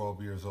 11 or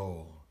 12 years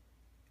old.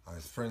 I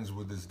was friends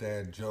with his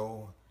dad,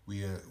 Joe.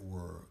 We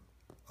were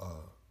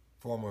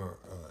former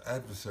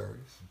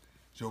adversaries.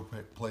 Joe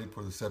played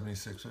for the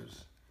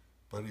 76ers,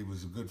 but he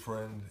was a good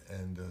friend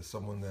and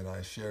someone that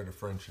I shared a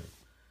friendship.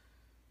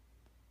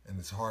 And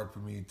it's hard for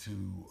me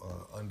to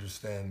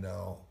understand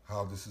now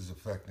how this is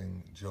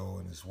affecting Joe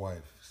and his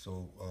wife.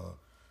 So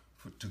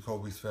to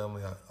Kobe's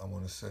family, I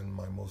want to send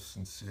my most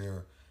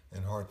sincere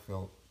and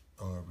heartfelt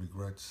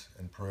regrets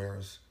and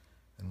prayers,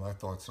 and my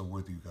thoughts are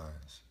with you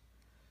guys.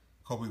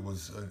 Kobe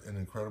was an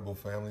incredible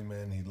family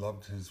man. He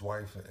loved his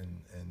wife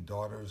and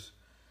daughters.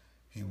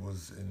 He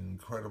was an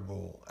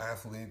incredible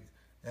athlete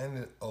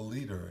and a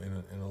leader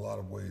in a lot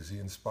of ways. He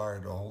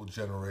inspired a whole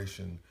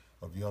generation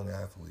of young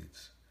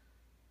athletes.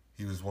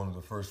 He was one of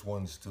the first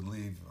ones to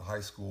leave high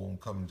school and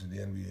come into the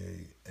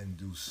NBA and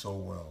do so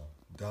well,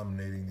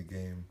 dominating the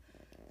game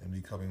and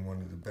becoming one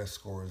of the best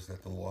scorers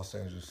that the Los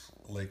Angeles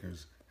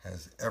Lakers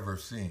has ever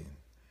seen.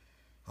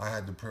 I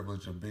had the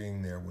privilege of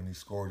being there when he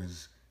scored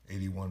his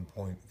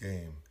 81-point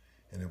game,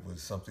 and it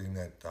was something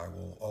that I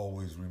will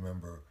always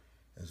remember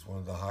as one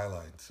of the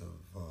highlights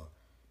of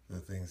the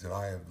things that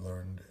I have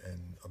learned and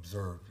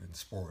observed in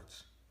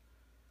sports.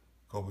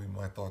 Kobe,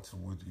 my thoughts are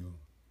with you.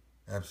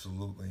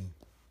 Absolutely.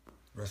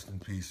 Rest in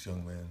peace,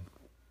 young man.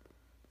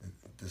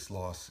 This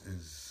loss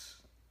is,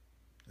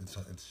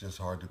 it's just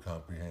hard to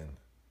comprehend.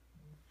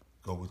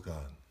 Go with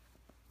God.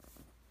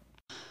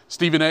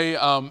 Stephen A.,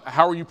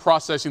 how are you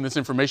processing this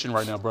information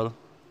right now, brother?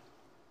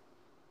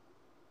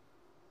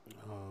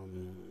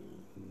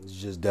 It's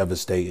just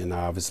devastating.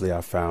 Obviously,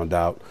 I found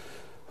out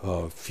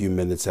a few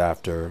minutes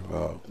after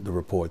the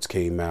reports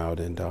came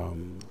out, and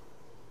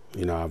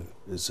you know,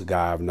 it's a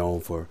guy I've known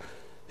for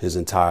his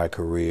entire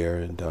career,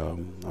 and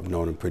I've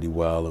known him pretty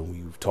well, and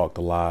we've talked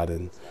a lot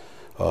and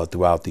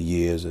throughout the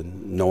years,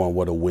 and knowing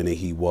what a winner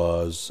he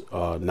was,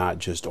 not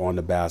just on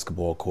the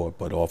basketball court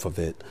but off of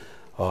it.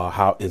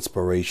 How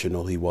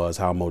inspirational he was,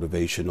 how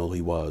motivational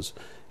he was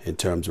in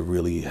terms of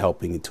really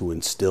helping to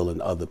instill in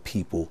other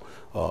people,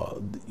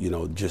 you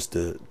know, just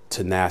the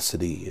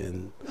tenacity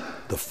and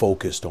the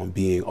focus on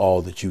being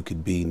all that you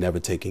could be, never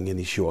taking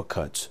any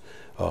shortcuts,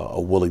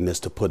 a willingness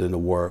to put in the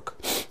work,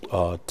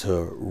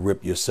 to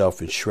rip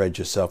yourself and shred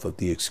yourself of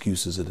the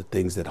excuses of the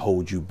things that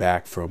hold you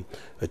back from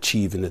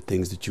achieving the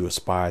things that you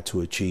aspire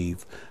to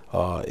achieve.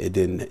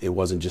 It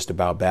wasn't just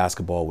about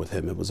basketball with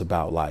him, it was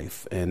about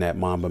life. And that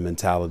Mamba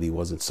mentality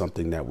wasn't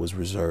something that was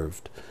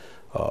reserved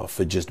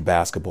for just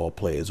basketball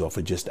players or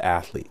for just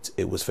athletes.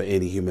 It was for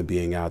any human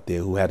being out there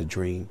who had a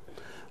dream,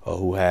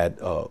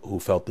 who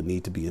felt the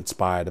need to be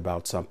inspired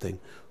about something,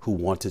 who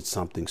wanted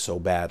something so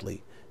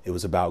badly. It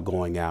was about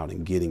going out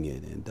and getting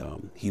it.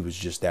 And he was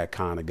just that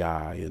kind of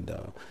guy. And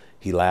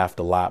he laughed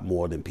a lot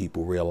more than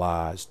people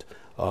realized.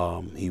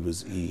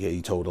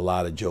 He told a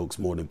lot of jokes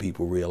more than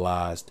people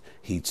realized.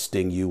 He'd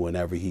sting you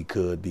whenever he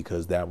could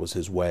because that was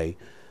his way.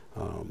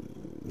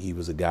 He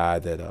was a guy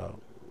that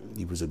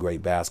he was a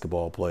great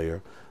basketball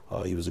player.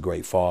 He was a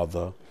great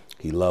father.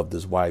 He loved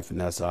his wife, and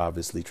that's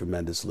obviously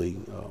tremendously.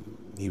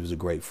 He was a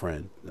great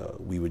friend.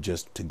 We were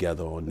just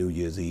together on New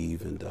Year's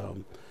Eve,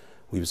 and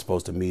we were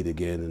supposed to meet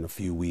again in a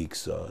few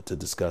weeks to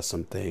discuss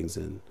some things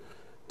and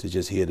to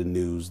just hear the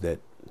news that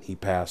he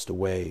passed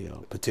away,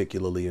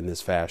 particularly in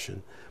this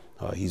fashion.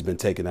 He's been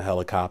taking a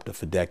helicopter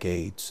for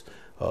decades,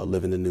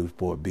 living in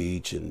Newport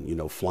Beach and, you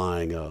know,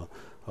 flying, you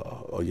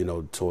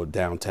know, toward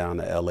downtown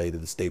to LA to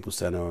the Staples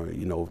Center,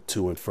 you know,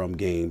 to and from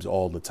games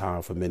all the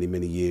time for many,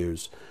 many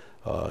years.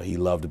 He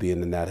loved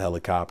being in that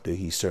helicopter.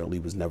 He certainly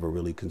was never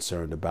really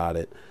concerned about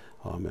it.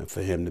 And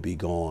for him to be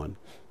gone,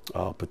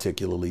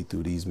 particularly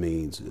through these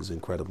means, is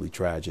incredibly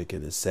tragic,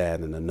 and it's sad.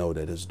 And to know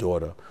that his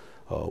daughter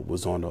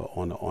was on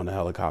a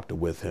helicopter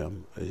with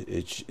him,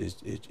 it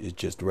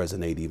just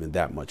resonated even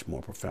that much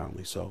more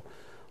profoundly. So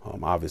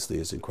obviously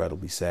it's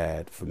incredibly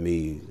sad for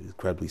me,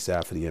 incredibly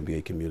sad for the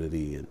NBA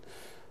community, and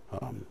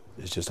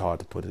it's just hard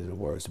to put it into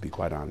words, to be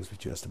quite honest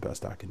with you. That's the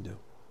best I can do.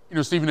 You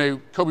know, Stephen A.,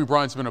 Kobe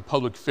Bryant's been a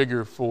public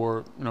figure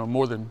for, you know,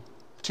 more than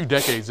 2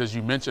 decades, as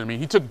you mentioned. I mean,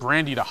 he took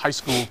Brandy to high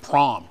school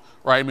prom,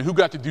 right? I mean, who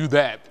got to do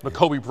that? But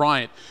Kobe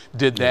Bryant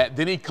did that.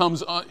 Then he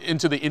comes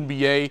into the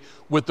NBA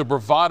with the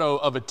bravado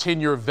of a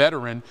 10-year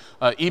veteran,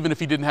 even if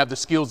he didn't have the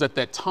skills at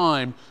that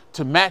time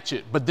to match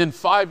it. But then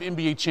 5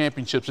 NBA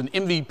championships, an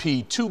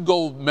MVP, 2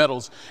 gold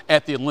medals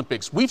at the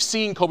Olympics. We've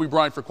seen Kobe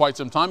Bryant for quite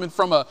some time, and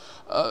from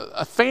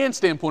a fan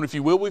standpoint, if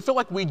you will, we feel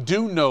like we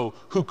do know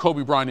who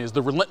Kobe Bryant is,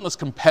 the relentless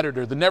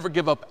competitor, the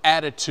never-give-up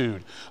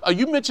attitude.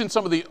 You mentioned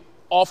some of the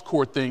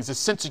off-court things, his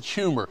sense of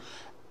humor.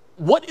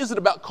 What is it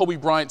about Kobe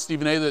Bryant,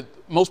 Stephen A.,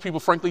 that most people,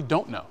 frankly,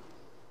 don't know?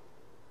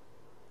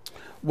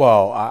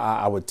 Well,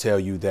 I would tell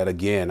you that,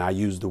 again, I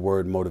use the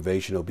word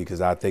motivational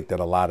because I think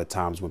that a lot of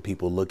times when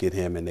people look at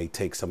him and they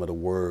take some of the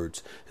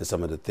words and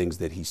some of the things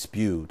that he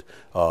spewed,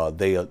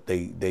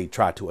 they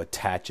try to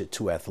attach it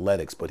to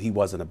athletics, but he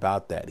wasn't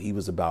about that. He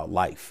was about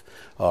life.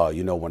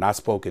 You know, when I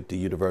spoke at the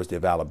University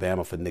of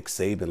Alabama for Nick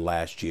Saban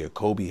last year,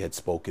 Kobe had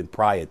spoken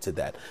prior to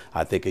that,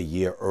 I think a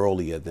year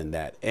earlier than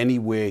that.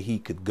 Anywhere he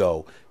could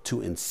go to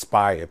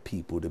inspire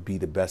people to be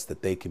the best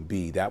that they can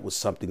be, that was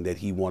something that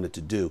he wanted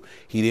to do.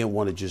 He didn't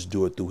want to just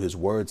do it through his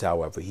words,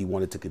 however. He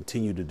wanted to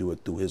continue to do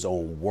it through his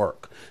own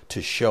work,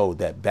 to show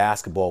that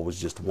basketball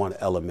was just one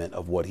element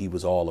of what he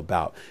was all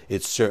about.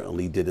 It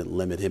certainly didn't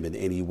limit him in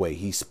any way.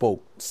 He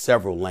spoke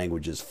several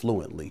languages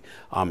fluently,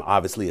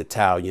 obviously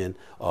Italian,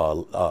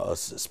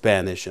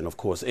 Spanish, and of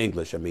course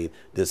English. I mean,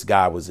 this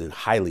guy was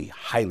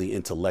highly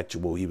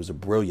intellectual. He was a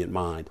brilliant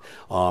mind,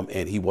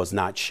 and he was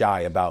not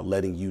shy about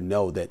letting you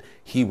know that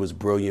he was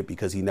brilliant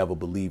because he never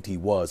believed he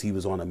was. He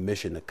was on a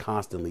mission to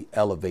constantly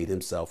elevate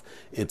himself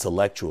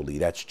intellectually.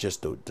 That's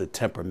just the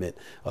temperament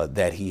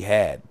that he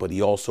had. But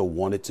he also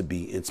wanted to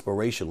be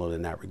inspirational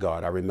in that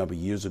regard. I remember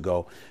years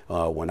ago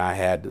when I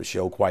had the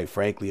show, quite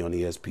frankly, on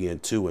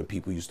ESPN2, and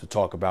people used to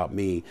talk about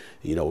me,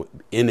 you know,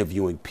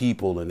 interviewing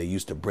people, and they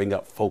used to bring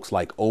up folks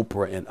like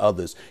Oprah and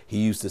others. He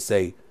used to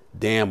say,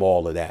 damn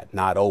all of that,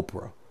 not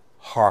Oprah,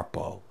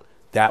 Harpo,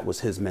 That was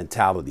his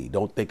mentality.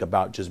 Don't think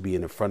about just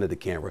being in front of the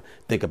camera.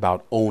 Think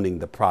about owning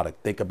the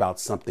product. Think about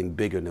something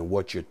bigger than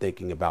what you're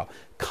thinking about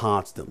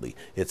constantly.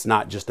 It's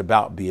not just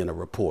about being a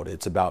reporter.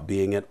 It's about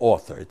being an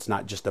author. It's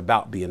not just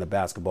about being a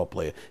basketball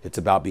player. It's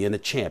about being a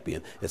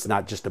champion. It's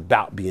not just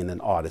about being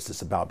an artist.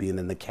 It's about being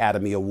an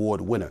Academy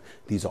Award winner.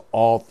 These are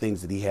all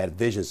things that he had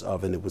visions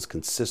of, and it was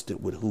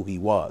consistent with who he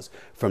was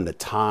from the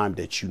time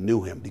that you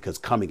knew him. Because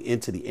coming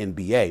into the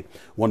NBA,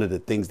 one of the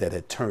things that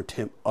had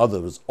turned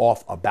others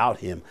off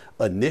about him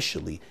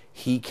initially,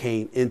 he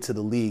came into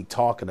the league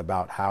talking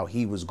about how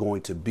he was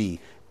going to be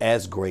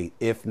as great,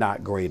 if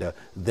not greater,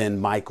 than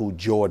Michael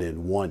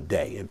Jordan one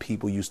day. And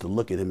people used to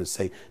look at him and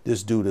say,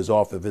 this dude is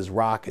off of his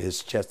rocker.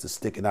 His chest is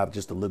sticking out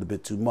just a little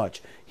bit too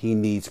much. He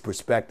needs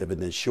perspective.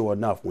 And then sure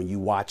enough, when you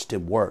watched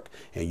him work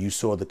and you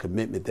saw the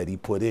commitment that he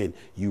put in,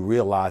 you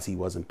realized he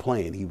wasn't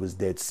playing. He was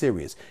dead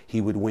serious. He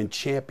would win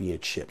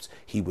championships.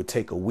 He would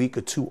take a week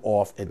or two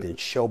off and then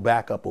show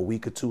back up a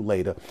week or two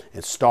later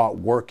and start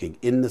working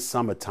in the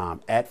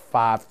summertime at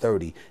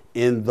 5:30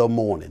 in the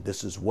morning.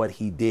 This is what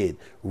he did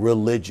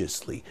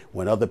religiously.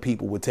 When other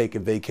people were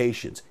taking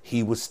vacations,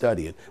 he was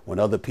studying. When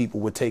other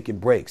people were taking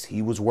breaks,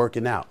 he was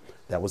working out.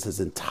 That was his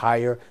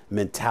entire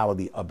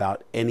mentality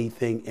about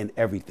anything and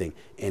everything.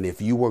 And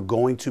if you were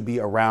going to be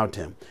around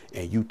him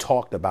and you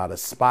talked about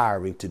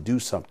aspiring to do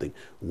something,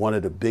 one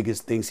of the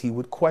biggest things he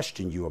would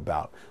question you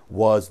about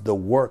was the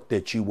work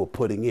that you were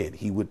putting in.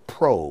 He would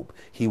probe,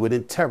 he would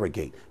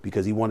interrogate,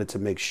 because he wanted to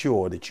make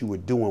sure that you were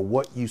doing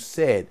what you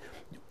said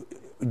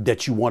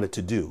that you wanted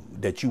to do,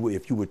 that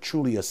if you were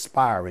truly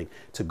aspiring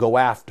to go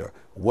after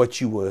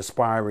what you were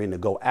aspiring to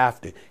go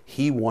after,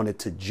 he wanted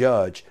to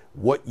judge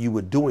what you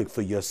were doing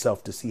for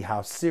yourself to see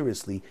how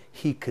seriously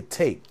he could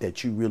take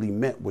that you really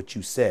meant what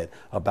you said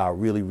about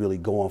really, really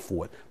going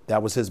for it.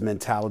 That was his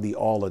mentality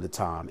all of the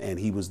time. And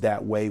he was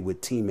that way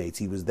with teammates.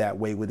 He was that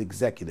way with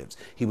executives.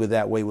 He was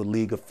that way with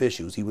league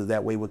officials. He was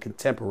that way with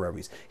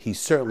contemporaries. He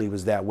certainly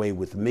was that way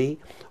with me,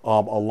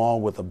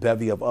 along with a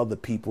bevy of other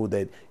people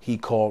that he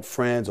called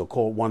friends or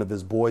called one of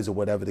his boys or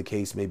whatever the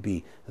case may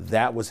be.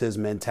 That was his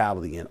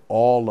mentality. And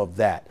all of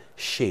that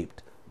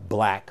shaped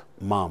Black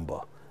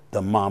Mamba.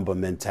 The Mamba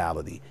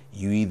mentality.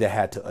 You either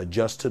had to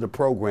adjust to the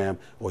program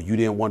or you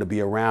didn't want to be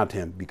around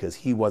him because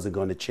he wasn't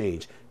going to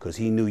change, because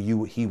he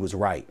knew he was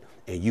right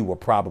and you were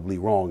probably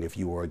wrong if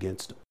you were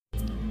against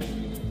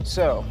him.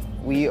 So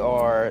we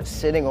are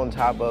sitting on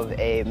top of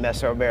a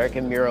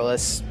Mesoamerican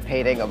muralist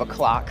painting of a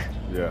clock.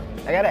 Yeah.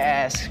 I gotta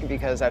ask,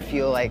 because I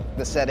feel like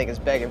the setting is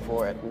begging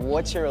for it,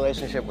 what's your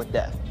relationship with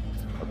death?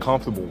 A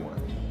comfortable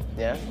one.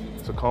 Yeah?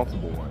 It's a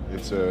comfortable one.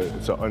 It's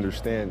an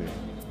understanding.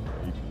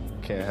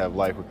 Can't have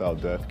life without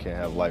death, can't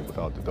have life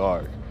without the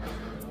dark,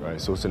 right?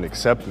 So it's an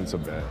acceptance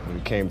of that. When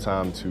it came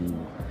time to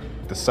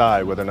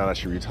decide whether or not I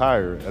should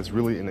retire, that's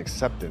really an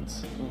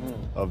acceptance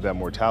of that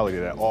mortality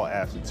that all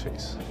athletes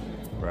face,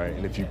 right?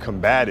 And if you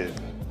combat it,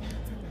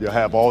 you'll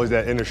have always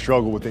that inner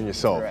struggle within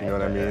yourself, you know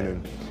what I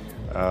mean?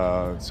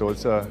 And so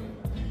it's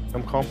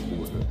I'm comfortable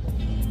with it.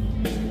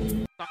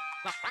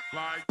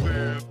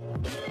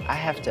 I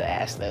have to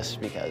ask this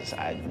because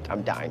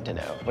I'm dying to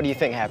know. What do you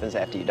think happens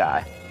after you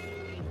die?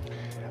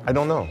 I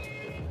don't know.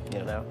 You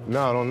don't know?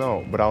 No, I don't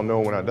know, but I'll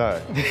know when I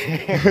die.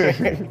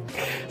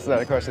 It's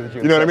not a question that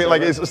you know what I mean?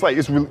 Like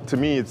it's really, to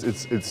me, it's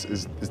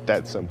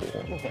that simple.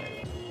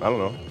 Okay. I don't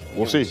know.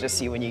 We'll see. Just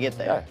see when you get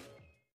there. Yeah.